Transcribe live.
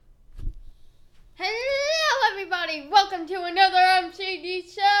welcome to another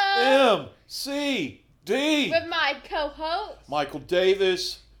MCD Show! MCD! With my co-host, Michael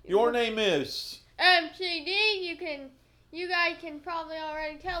Davis. Your name is? MCD. You guys can probably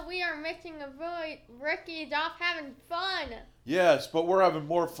already tell we are missing a voice. Ricky's off having fun. Yes, but we're having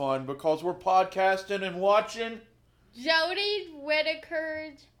more fun because we're podcasting and watching Jodie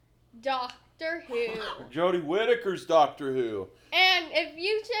Whittaker's Doctor Who. Jodie Whittaker's Doctor Who. And if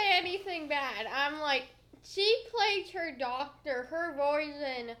you say anything bad, I'm like, she plays her doctor, her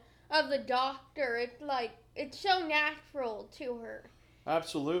version of the doctor. It's so natural to her.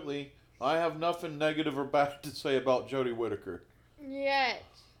 Absolutely. I have nothing negative or bad to say about Jodie Whittaker. Yes.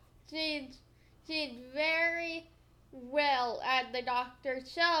 She's very well at the doctor.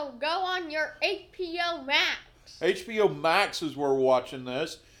 So go on your HBO Max. HBO Max is where we're watching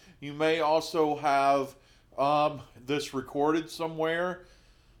this. You may also have this recorded somewhere.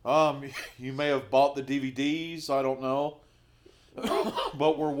 You may have bought the DVDs. I don't know.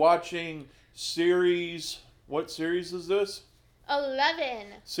 But we're watching series. What series is this? 11.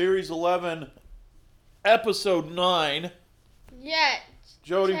 Series 11, episode 9. Yes.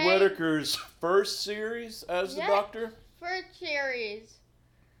 Jodie Whittaker's first series as the Doctor. First series.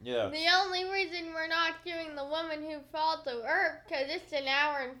 Yeah. The only reason we're not doing The Woman Who Fell to Earth because it's an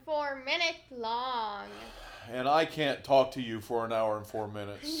hour and 4 minutes long. And I can't talk to you for an hour and 4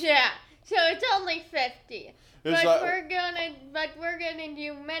 minutes. Yeah. So it's only 50. But we're gonna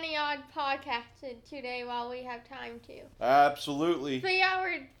do many odd podcasts today while we have time to. Absolutely. 3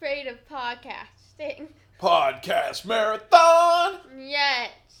 hours straight of podcasting. Podcast marathon.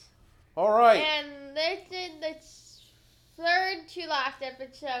 Yes. All right. And this is the third to last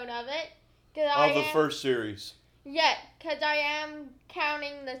episode of it. The first series. Yeah, because I am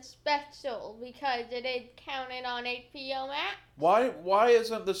counting the special because it is counted on HBO Max. Why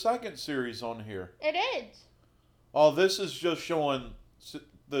isn't the second series on here? It is. Oh, this is just showing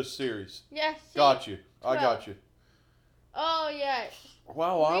this series. Yes. Got you. I got you. Oh, yes.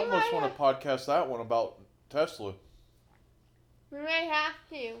 Wow, I almost want to podcast that one about Tesla. We may have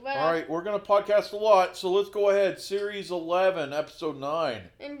to. But all right, we're going to podcast a lot, so let's go ahead. Series 11, episode 9.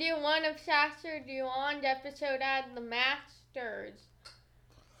 And do one of Sasser Duon's episode as the Masters.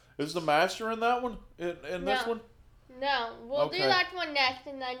 Is the Master in that one? In this one? No. We'll do that one next,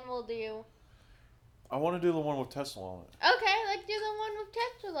 and then we'll do... I want to do the one with Tesla on it. Okay, let's do the one with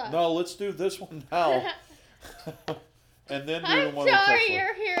Tesla. No, let's do this one now. And then do the one with Tesla. I'm sorry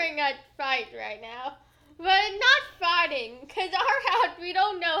you're hearing us fight right now. But not fighting, because our house, we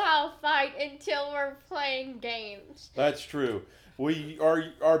don't know how to fight until we're playing games. That's true.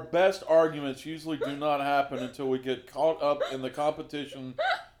 Our best arguments usually do not happen until we get caught up in the competition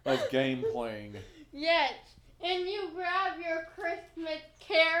of game playing. Yes, and you grab your Christmas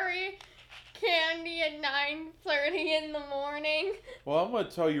candy at 9:30 in the morning. Well, I'm going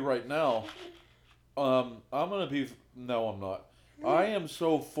to tell you right now, I'm not. I am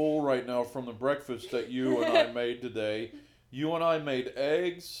so full right now from the breakfast that you and I made today. You and I made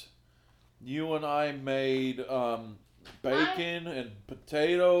eggs. You and I made bacon and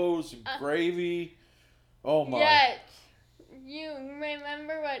potatoes and gravy. Oh my. Yes. You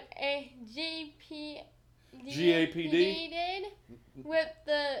remember what GAPD did with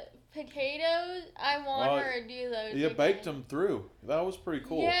the potatoes? I want her to do those. You baked them through. That was pretty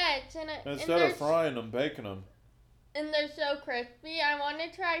cool. Yes. Instead of frying them, baking them. And they're so crispy. I want to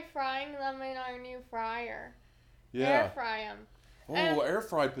try frying them in our new fryer. Yeah. Air fry them. Oh, air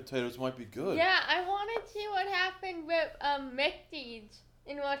fried potatoes might be good. Yeah, I want to see what happened with MCDs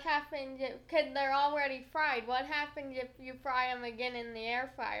and what happens because they're already fried. What happens if you fry them again in the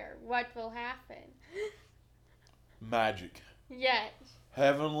air fryer? What will happen? Magic. Yes.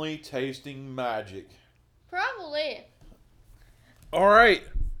 Heavenly tasting magic. Probably. All right.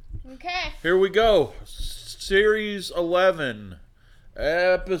 Okay. Here we go. Series 11,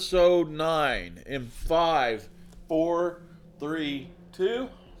 episode 9, in 5, 4, 3, 2,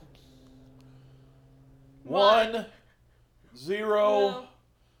 1, 0,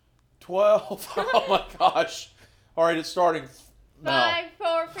 12. Oh my gosh. All right, it's starting now.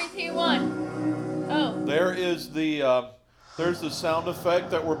 5, 4, 3, 2, 1. Oh. There is there's the sound effect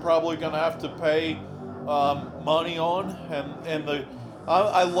that we're probably going to have to pay money on. And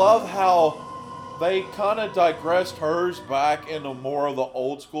I love how they kind of digressed hers back into more of the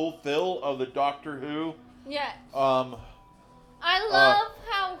old school feel of the Doctor Who. Yes. I love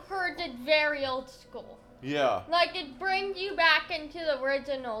how hers is very old school. Yeah. Like, it brings you back into the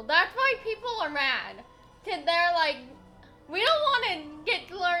original. That's why people are mad. Because they're like, we don't want to get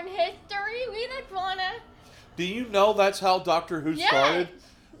to learn history. We just want to... Do you know that's how Doctor Who started?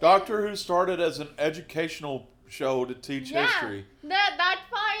 Doctor Who started as an educational show to teach Yeah, history. that's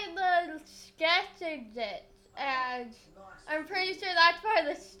why the sketch exists. As I'm pretty sure that's why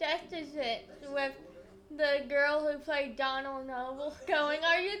the sketch exists with the girl who played Donald Noble going,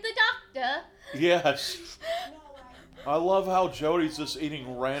 "Are you the doctor?" Yes. I love how Jodie's just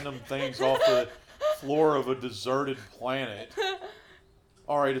eating random things off the floor of a deserted planet.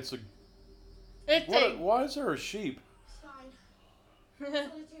 All right, it's a. Why is there a sheep?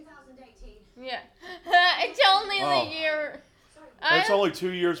 Yeah, it's only the year. It's only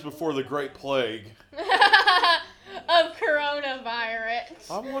 2 years before the Great Plague of coronavirus.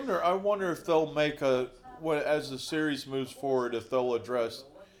 I wonder if they'll make as the series moves forward, if they'll address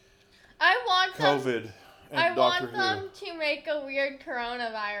COVID and Doctor Who. I want them to make a weird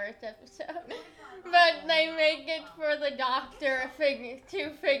coronavirus episode, but they make it for the Doctor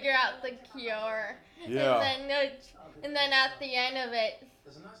to figure out the cure. Yeah. And then at the end of it,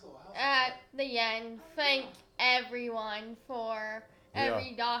 thank everyone for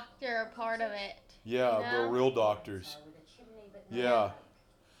every doctor a part of it. Yeah, you know? the real doctors. Yeah.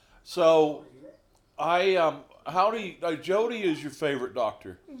 So, Jodie is your favorite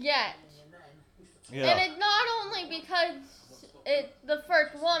doctor? Yes. Yeah. And it's not only because it's the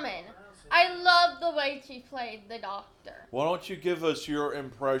first woman. I love the way she played the doctor. Why don't you give us your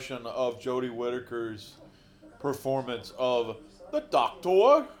impression of Jodie Whittaker's performance of the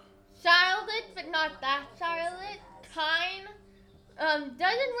Doctor? Childish, but not that childish. Kind. Doesn't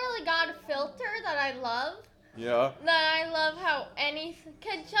really got a filter that I love. Yeah. That I love how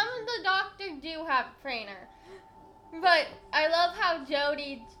cause some of the doctors do have a trainer. But I love how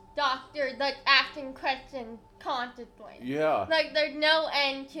Jodie's doctor asking questions constantly. Yeah. Like there's no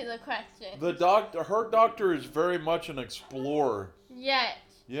end to the question. Her doctor is very much an explorer. Yes.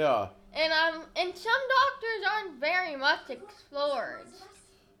 Yeah. And some doctors aren't very much explorers.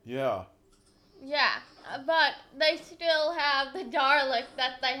 Yeah. Yeah, but they still have the Dalek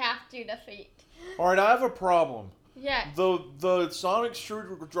that they have to defeat. All right, I have a problem. Yes. The sonic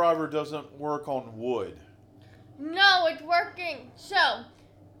screwdriver doesn't work on wood. No, it's working. So,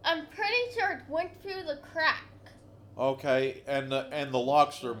 I'm pretty sure it went through the crack. Okay, and the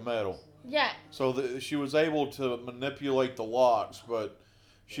locks are metal. Yeah. So she was able to manipulate the locks, but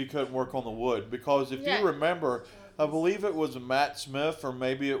she couldn't work on the wood because if you remember, I believe it was Matt Smith or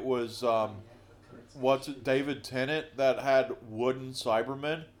maybe it was David Tennant that had wooden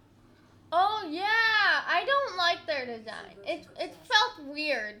Cybermen. Oh yeah, I don't like their design. It felt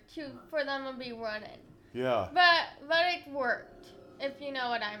weird for them to be running. Yeah. But it worked, if you know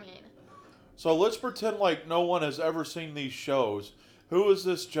what I mean. So let's pretend like no one has ever seen these shows. Who is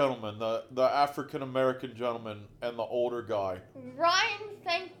this gentleman, the African American gentleman and the older guy? Ryan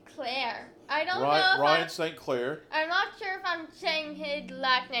St. Clair. I don't know if Ryan St. Clair. I'm not sure if I'm saying his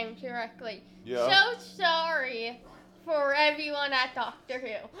last name correctly. Yeah. So sorry for everyone at Doctor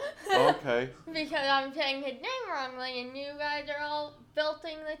Who. Okay. Because I'm saying his name wrongly and you guys are all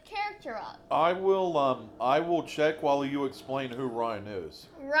building the character up. I will check while you explain who Ryan is.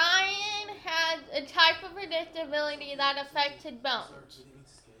 Ryan has a type of a disability that affects his bones.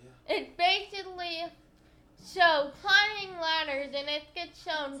 It's basically climbing ladders, and it gets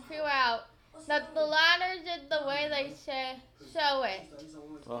shown throughout that the ladders is the way they show it.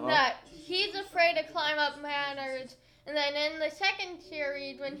 Uh-huh. That he's afraid to climb up ladders, and then in the second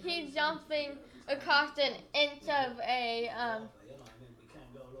series, when he's jumping across an inch of a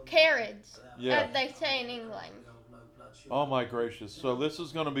carriage, as they say in England. Oh my gracious. So this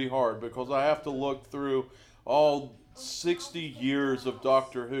is going to be hard because I have to look through all 60 years of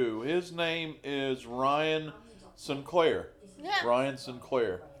Doctor Who. His name is Ryan Sinclair. Yeah. Ryan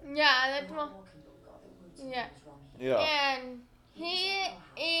Sinclair. Yeah, that's one. Yeah. Yeah. And he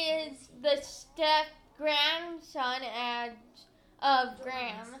is the step-grandson of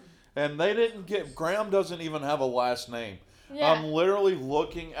Graham. And they didn't Graham doesn't even have a last name. Yeah. I'm literally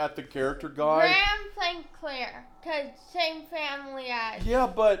looking at the character guide. Graham St. Clair, because same family as. Yeah,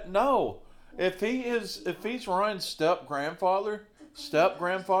 but no. If he's Ryan's step-grandfather,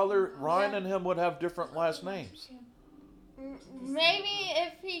 Ryan and him would have different last names. Maybe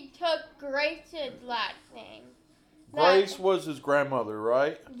if he took Grace's last name. Grace was his grandmother,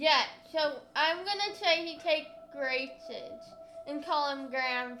 right? Yeah, so I'm going to say he takes Grace's and call him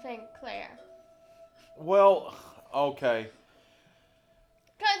Graham St. Clair. Well, okay.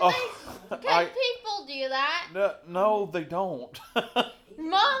 Because people do that. No, they don't.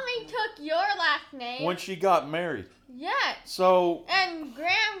 Mommy took your last name. When she got married. Yes. So. And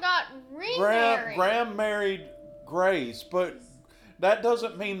Graham got remarried. Graham married Grace, but that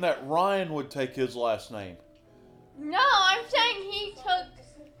doesn't mean that Ryan would take his last name. No, I'm saying he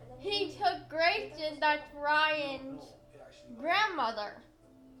took Grace's that's Ryan's grandmother.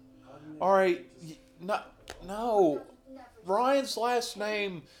 All right, no. Ryan's last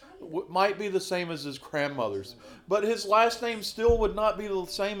name might be the same as his grandmother's, but his last name still would not be the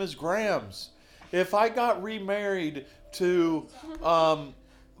same as Graham's. If I got remarried to,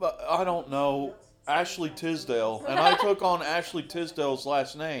 I don't know, Ashley Tisdale, and I took on Ashley Tisdale's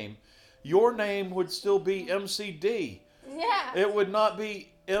last name, your name would still be MCD. Yeah. It would not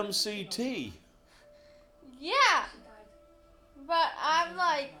be MCT. Yeah. But I'm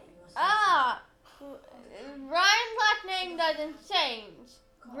like, Ryan's last name doesn't change.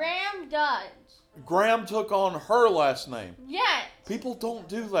 Graham does. Graham took on her last name. Yes. People don't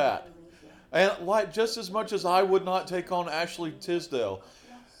do that. And like just as much as I would not take on Ashley Tisdale,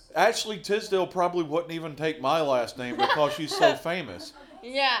 Ashley Tisdale probably wouldn't even take my last name because she's so famous.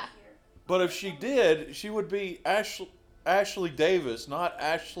 Yeah. But if she did, she would be Ashley Davis, not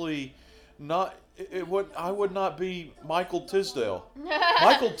Ashley. Not it would. I would not be Michael Tisdale.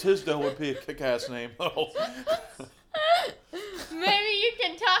 Michael Tisdale would be a kick-ass name, though. Maybe you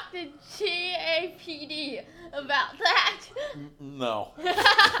can talk to GAPD about that. No.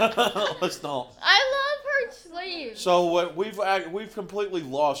 Let's not. I love her sleeves. So we've completely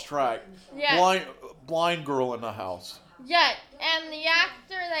lost track. Yeah. Blind girl in the house. Yeah, and the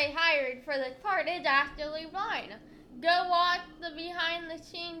actor they hired for this part is actually blind. Go watch the behind the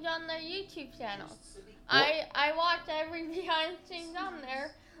scenes on their YouTube channel. I watch every behind the scenes on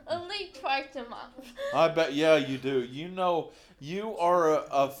there at least twice a month. I bet, yeah, you do. You know, you are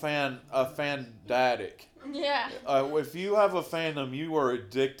a fandaddict. Yeah. If you have a fandom, you are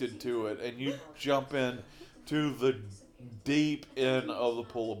addicted to it, and you jump in to the deep end of the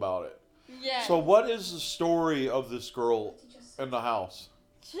pool about it. Yeah. So what is the story of this girl in the house?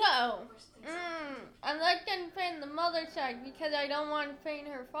 So, I'm not going to paint the mother side because I don't want to paint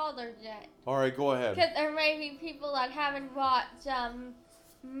her father yet. All right, go ahead. Because there may be people that haven't watched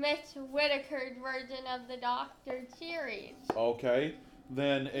Miss Whitaker's version of the Doctor series. Okay,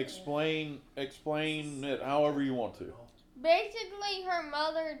 then explain it however you want to. Basically, her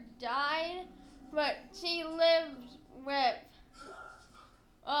mother died, but she lived with,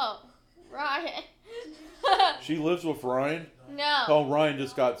 Ryan. She lives with Ryan? No. Oh, Ryan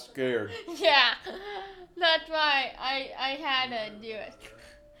just got scared. Yeah, that's why I had to do it.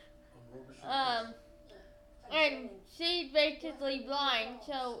 And she's basically blind,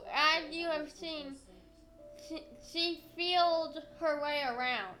 so as you have seen, she feels her way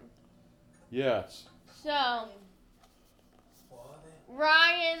around. Yes. So,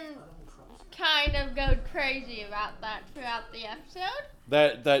 Ryan kind of goes crazy about that throughout the episode.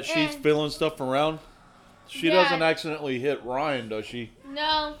 That she's feeling stuff around? She doesn't accidentally hit Ryan, does she?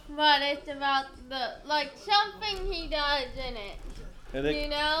 No, but it's about something he does in it.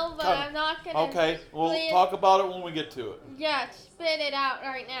 But I'm not going to... Okay, we'll talk about it when we get to it. Yeah, spit it out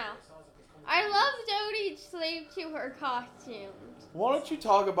right now. I love Jodie's sleeve to her costumes. Why don't you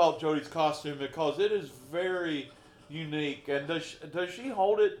talk about Jodie's costume, because it is very unique. And does she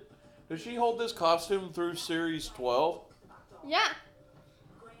hold it? Does she hold this costume through series 12? Yeah.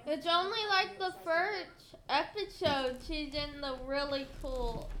 It's only like the first episode she's in the really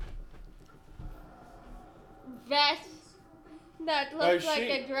cool vest that looks like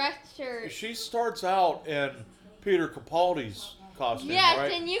a dress shirt. She starts out in Peter Capaldi's costume, yes,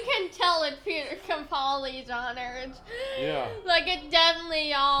 right? and you can tell it's Peter Capaldi's on her. Yeah. Like, it's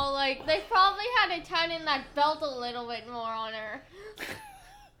definitely all, like, they probably had to tighten that belt a little bit more on her.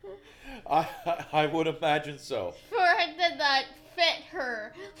 I would imagine so. For it to fit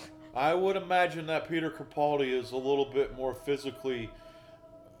her. I would imagine that Peter Capaldi is a little bit more physical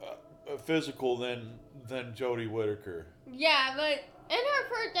than Jodie Whittaker. Yeah, but in her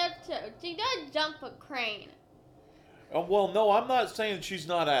first episode, she does jump a crane. Well, no, I'm not saying she's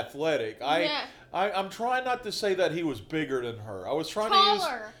not athletic. I'm trying not to say that he was bigger than her. I was trying to use...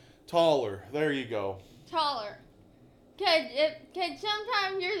 Taller. There you go. Taller. Because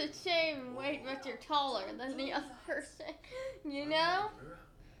sometimes you're the same weight, but you're taller than the other person. You know?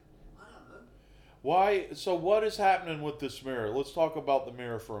 Why? So what is happening with this mirror? Let's talk about the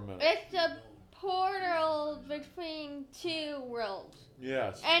mirror for a minute. It's a portal between two worlds.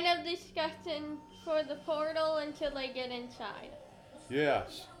 Yes. End of discussion for the portal until they get inside.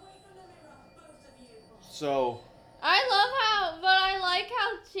 Yes. So... I like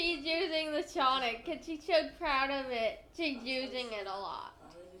how she's using the Sonic, because she's so proud of it. She's using it a lot.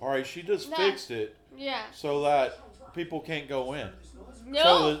 Alright, she just fixed it. Yeah. So that people can't go in. No,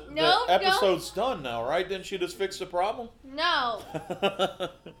 so the episode's done now, right? Didn't she just fix the problem? No.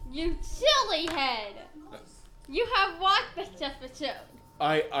 You silly head. You have watched this episode.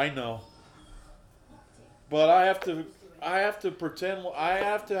 I know. but I have to pretend. I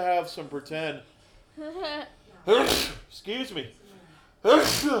have to have some pretend. Excuse me.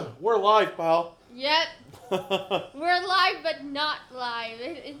 We're live, pal. Yep. We're live, but not live.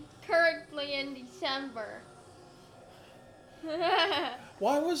 It's currently in December.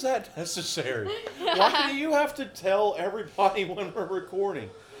 Why was that necessary? Why do you have to tell everybody when we're recording?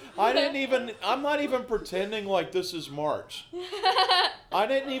 I'm not even pretending like this is March. I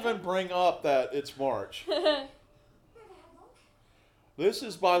didn't even bring up that it's March. This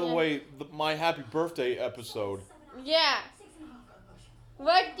is, by the way, my happy birthday episode. Yeah.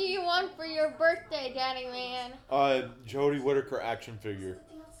 What do you want for your birthday, Daddy Man? Jodie Whittaker action figure.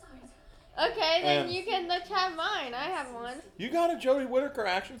 Okay, then let's have mine. I have one. You got a Jodie Whittaker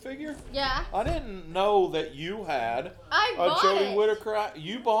action figure? Yeah. I didn't know that you had a Jodie Whittaker.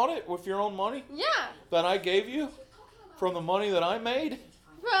 You bought it with your own money? Yeah. That I gave you? From the money that I made?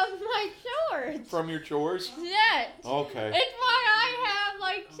 From my chores. From your chores? Yes. Okay. It's why I have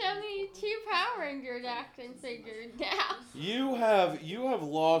like 72 Power Rangers action figures now. You have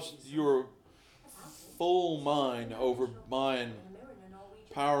lost your full mind over buying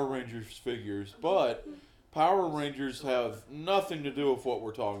Power Rangers figures, but Power Rangers have nothing to do with what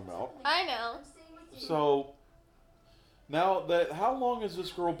we're talking about. I know. So, now how long has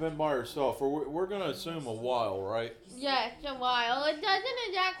this girl been by herself? Or we're going to assume a while, right? Yes, a while. It doesn't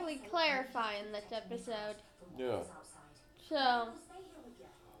exactly clarify in this episode. Yeah. So.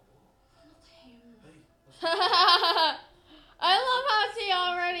 I love how she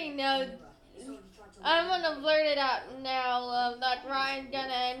already knows. I'm gonna blurt it out now that Ryan's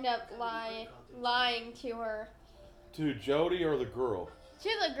gonna end up lying to her. To Jodie or the girl? To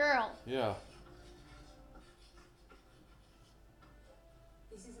the girl. Yeah.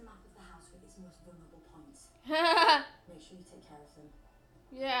 This is a map of the house with its most vulnerable points. Make sure you take care of them.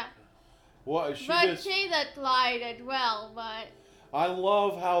 Yeah. Well, she that lied as well, but. I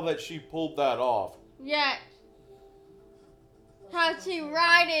love how that she pulled that off. Yeah. How she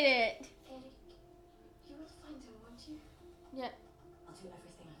righted it. Yeah. I'll do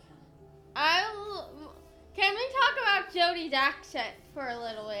everything I can. Can we talk about Jodie's accent for a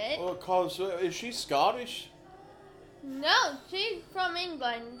little bit? Well, cause is she Scottish? No, she's from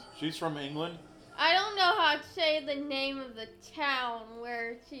England. She's from England? I don't know how to say the name of the town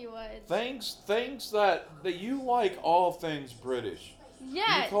where she was. Things that you like all things British.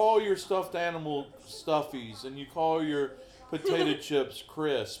 Yes. You call your stuffed animal stuffies, and you call your potato chips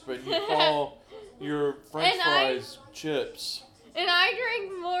crisp, and you call your French fries chips. And I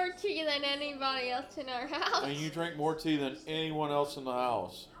drink more tea than anybody else in our house. And you drink more tea than anyone else in the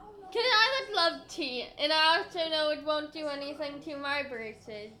house. Because I would love tea, and I also know it won't do anything to my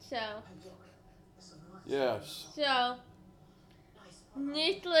bruises, so. Yes. So,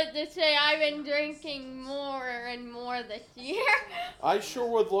 needless to say, I've been drinking more and more this year. I sure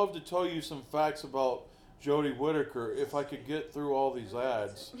would love to tell you some facts about Jodie Whittaker if I could get through all these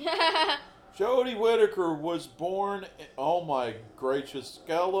ads. Jodie Whittaker was born, oh my gracious,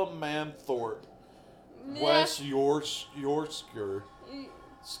 Skella-Manthorpe, West Yorkshire.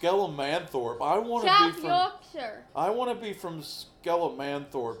 Skella-Manthorpe. I want to be from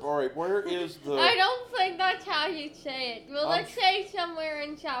Skella-Manthorpe. All right, where is the? I don't think that's how you say it. Well, let's say somewhere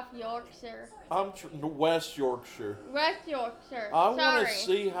in South Yorkshire. West Yorkshire. West Yorkshire. I want to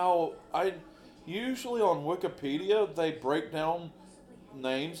see how usually on Wikipedia they break down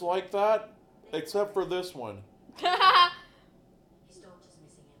names like that, except for this one. His daughter's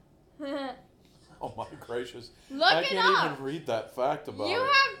missing him. Oh my gracious! Look I it can't up. even read that fact about You it.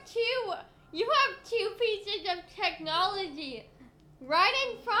 have two pieces of technology right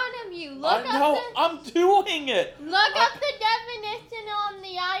in front of you. I'm doing it. Look up the definition on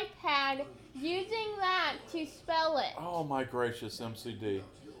the iPad using that to spell it. Oh my gracious, MCD!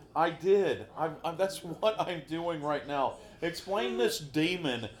 I did. That's what I'm doing right now. Explain this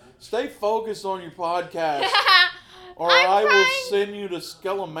demon. Stay focused on your podcast, or I will send you to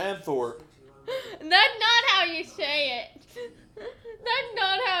Skella-Manthorpe. That's not how you say it. That's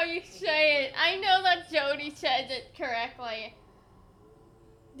not how you say it. I know that Jodie says it correctly.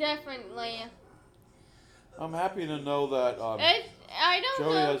 Definitely. I'm happy to know that I don't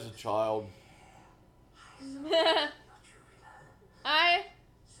Jodie know. has a child. I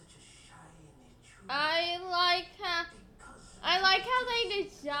like how they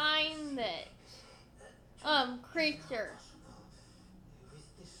designed this creature.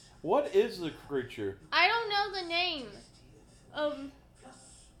 What is the creature? I don't know the name of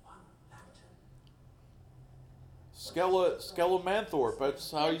Skella-Manthorpe.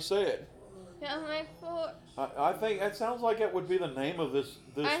 That's how you say it. I think that sounds like it would be the name of this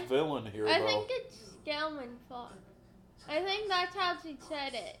villain here. I though. think it's Gelman fought. I think that's how she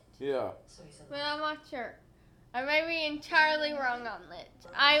said it, Yeah. but I'm not sure. I may be entirely wrong on this.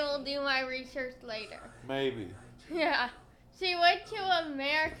 I will do my research later. Maybe. Yeah. She went to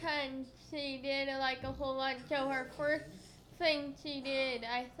America and she did like a whole bunch. So her first thing she did,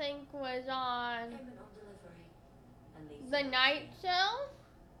 I think, was on The Night Show,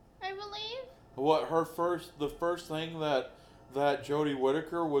 I believe. What the first thing that Jodie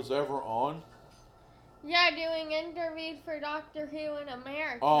Whittaker was ever on? Yeah, doing interviews for Doctor Who in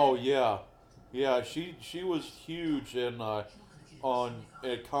America. Oh yeah, yeah. She was huge at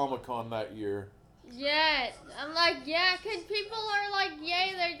Comic-Con that year. Yeah, I'm like, yeah, 'cause people are like,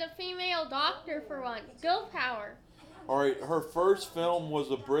 yay, there's a female doctor for once. Girl power. All right, her first film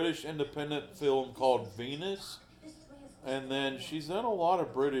was a British independent film called Venus, and then she's in a lot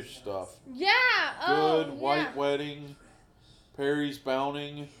of British stuff. Yeah. Oh, Good, yeah. White Wedding, Perry's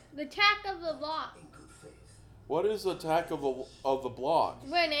Bounty. The Attack of the Block. What is the Attack of the Block?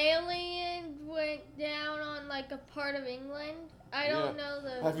 When aliens went down on like a part of England. I don't know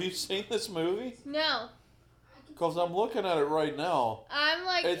the. Have you seen this movie? No. Because I'm looking at it right now. I'm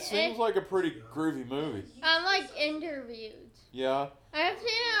like. It seems like a pretty groovy movie. I'm like interviewed. Yeah. I've seen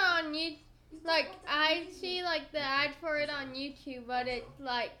it on YouTube. Like I see like the ad for it on YouTube, but it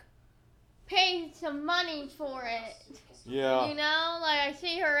like pays some money for it. Yeah. You know, like I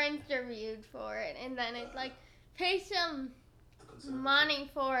see her interviewed for it, and then it's like pay some money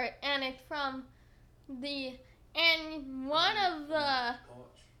for it, and it's from and one of the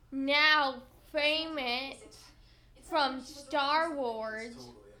now famous from Star Wars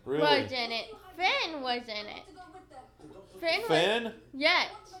Really? was in it. Finn was in it. Finn? Yes.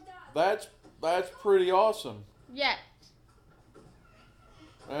 That's pretty awesome. Yes.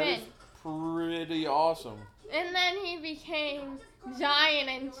 That is pretty awesome. And then he became Zion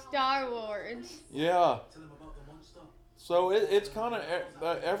in Star Wars. Yeah. So it's kind of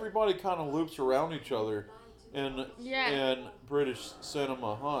everybody kind of loops around each other in British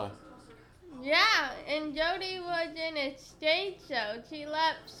cinema, huh? Yeah, and Jodie was in a stage show. She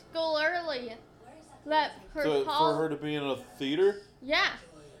left school early. Left her for her to be in a theater? Yeah.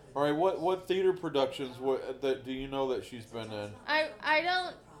 All right, what theater productions that do you know that she's been in? I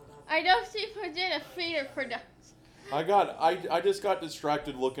don't see her in a theater production. I just got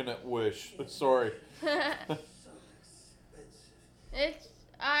distracted looking at Wish. Sorry.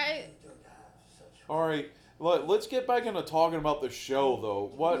 All right, let's get back into talking about the show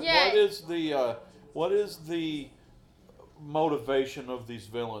though. What is the motivation of these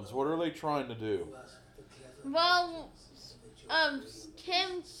villains? What are they trying to do? Well,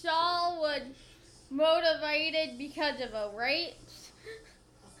 Tim Shaw was motivated because of a rape.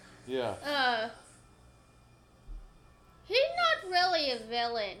 Yeah. He's not really a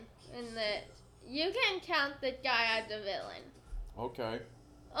villain in that. You can count this guy as a villain. Okay.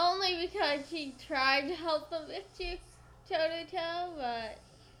 Only because he tried to help them with you toe-to-toe, but...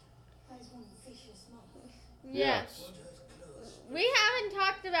 Yes. We haven't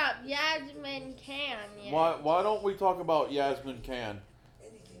talked about Yasmin Khan yet. Why don't we talk about Yasmin Khan?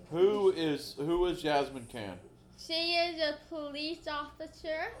 Who is Yasmin Khan? She is a police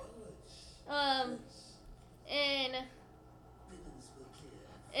officer.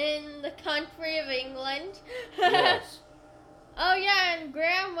 In the country of England. Yes. Oh yeah, and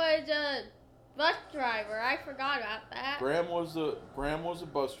Graham was a bus driver. I forgot about that. Graham was a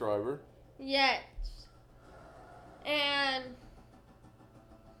bus driver. Yes. And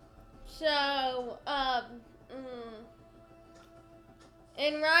so,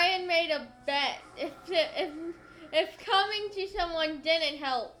 and Ryan made a bet if coming to someone didn't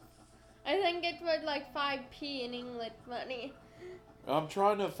help. I think it was like 5p in English money. I'm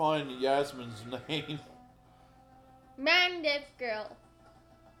trying to find Yasmin's name. Mandip girl.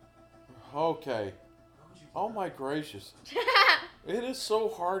 Okay. Oh my gracious. It is so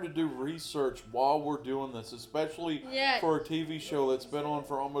hard to do research while we're doing this, especially for a TV show that's been on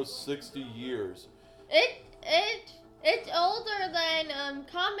for almost 60 years. It's older than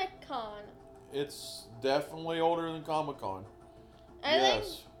Comic-Con. It's definitely older than Comic-Con. I think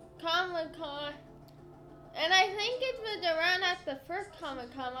Comic-Con. And I think it was around at the first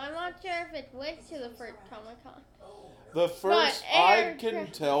Comic-Con. I'm not sure if it went to the first Comic-Con. The first, I can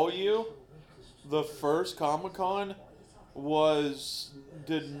tell you, the first Comic-Con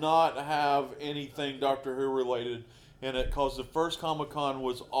did not have anything Doctor Who related in it, because the first Comic-Con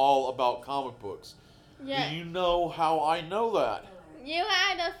was all about comic books. Yeah. Do you know how I know that? You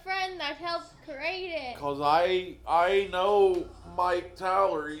had a friend that helped create it. Because I know Mike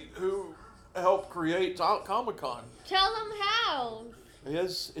Tallery, who helped create Comic-Con. Tell them how.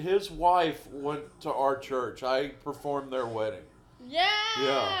 His wife went to our church. I performed their wedding.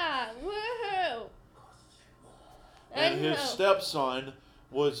 Yeah. Woohoo. And his stepson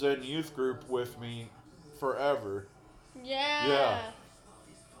was in youth group with me forever. Yeah.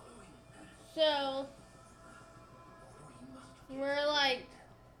 So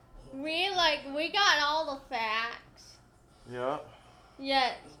we got all the facts. Yeah.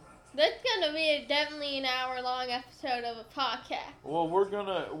 Yes. That's gonna be definitely an hour-long episode of a podcast. Well, we're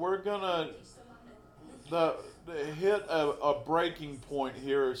gonna hit a breaking point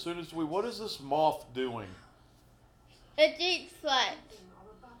here as soon as we. What is this moth doing? It eats flesh.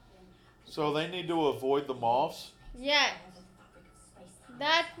 So they need to avoid the moths? Yes.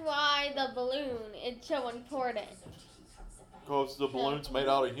 That's why the balloon is so important. Because the balloon's made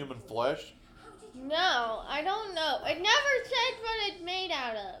out of human flesh? No, I don't know. It never said what it's made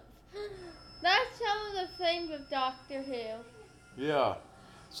out of. That's some of the things with Doctor Who. Yeah.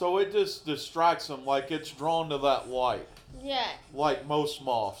 So it just distracts them like it's drawn to that light. Yeah. Like most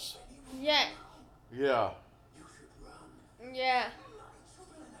moths. Yeah. Yeah. Yeah.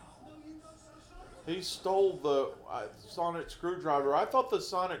 He stole the sonic screwdriver. I thought the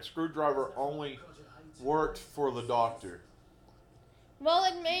sonic screwdriver only worked for the Doctor. Well,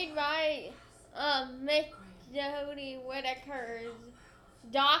 it's made by Miss Jodie Whittaker's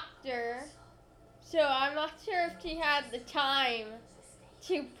doctor, so I'm not sure if she had the time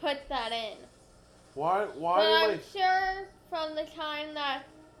to put that in. Why But I'm they... sure from the time that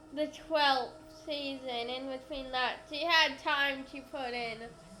the 12th season, in between that, she had time to put in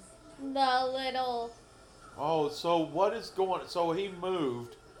the little... Oh, so what is going... So he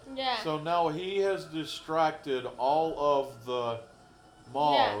moved. Yeah. So now he has distracted all of the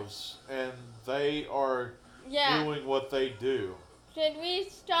moths, and they are doing what they do. Should we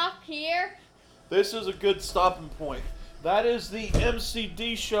stop here? This is a good stopping point. That is the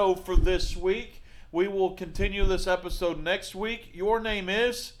MCD show for this week. We will continue this episode next week. Your name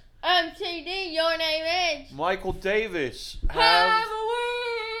is? MCD, your name is? Michael Davis. Have